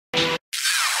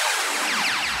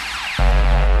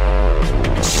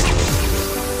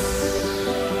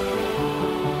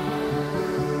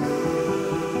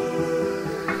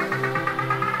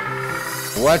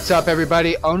What's up,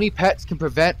 everybody? Only pets can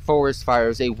prevent forest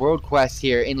fires. A world quest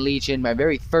here in Legion. My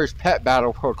very first pet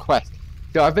battle world quest.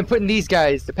 So I've been putting these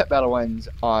guys, the pet battle ones,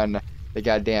 on the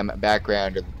goddamn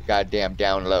background or the goddamn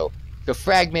down low. So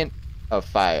fragment of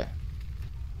fire.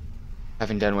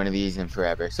 Haven't done one of these in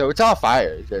forever. So it's all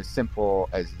fire. It's as simple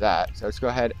as that. So let's go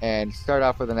ahead and start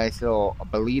off with a nice little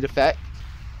bleed effect.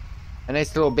 A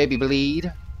nice little baby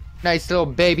bleed. Nice little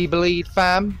baby bleed,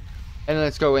 fam. And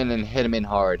let's go in and hit him in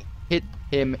hard. Hit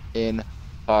him in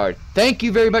hard. Thank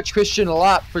you very much, Christian, a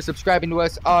lot for subscribing to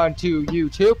us onto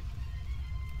YouTube.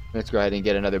 Let's go ahead and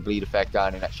get another bleed effect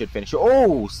on, and that should finish.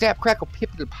 Oh, snap, crackle,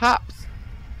 pippin' pops.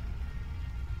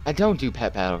 I don't do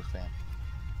pet battles, man.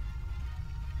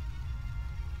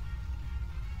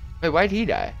 Wait, why'd he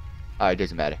die? Oh, it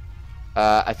doesn't matter.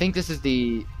 I think this is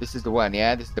the one,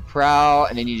 yeah? This is the prowl,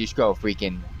 and then you just go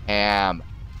freaking ham.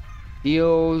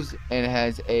 Heals and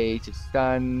has a to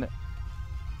stun.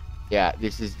 Yeah,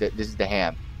 this is the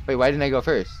ham. Wait, why didn't I go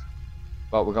first?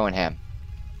 Well, we're going ham.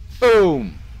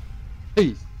 Boom.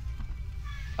 Peace.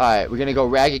 All right, we're gonna go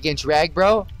rag against rag,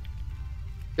 bro.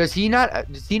 Does he not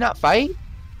fight?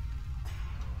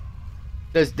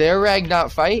 Does their rag not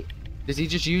fight? Does he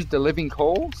just use the living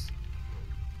coals?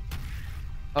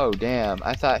 Oh damn!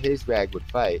 I thought his rag would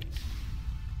fight.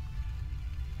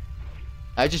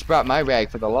 I just brought my rag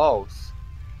for the lulz.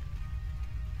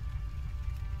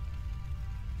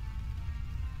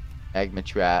 Magma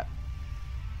trap.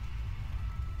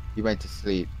 He went to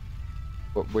sleep.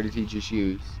 What did he just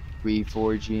use?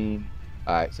 Reforging.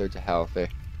 Alright, so it's a healthy.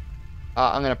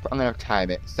 I'm gonna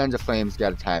time it. Sons of Flames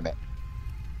gotta time it.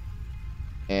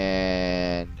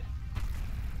 And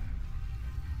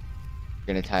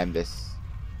gonna time this.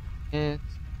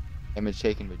 Damage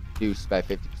taken reduced by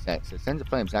 50%. So Sons of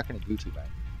Flames not gonna do too much.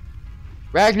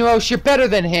 Ragnaros, you're better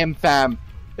than him, fam.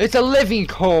 It's a living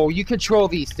coal. You control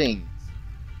these things.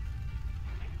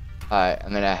 Alright,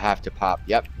 I'm gonna have to pop.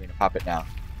 Yep, we're gonna pop it now.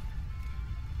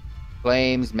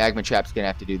 Flames, Magma Trap's gonna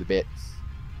have to do the bits.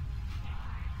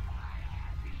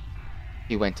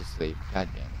 He went to sleep. God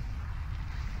damn it.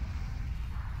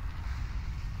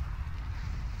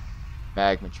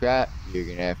 Magma Trap, you're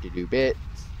gonna have to do bits.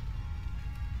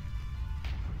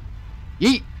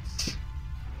 Yeet!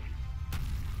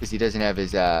 Because he doesn't have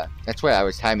his, that's what I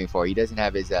was timing for. He doesn't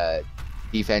have his,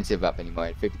 defensive up anymore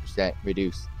at 50%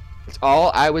 reduced. That's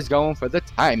all I was going for the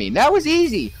timing. That was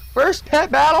easy. First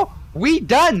pet battle, we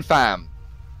done, fam.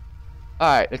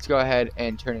 Alright, let's go ahead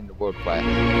and turn into world quest.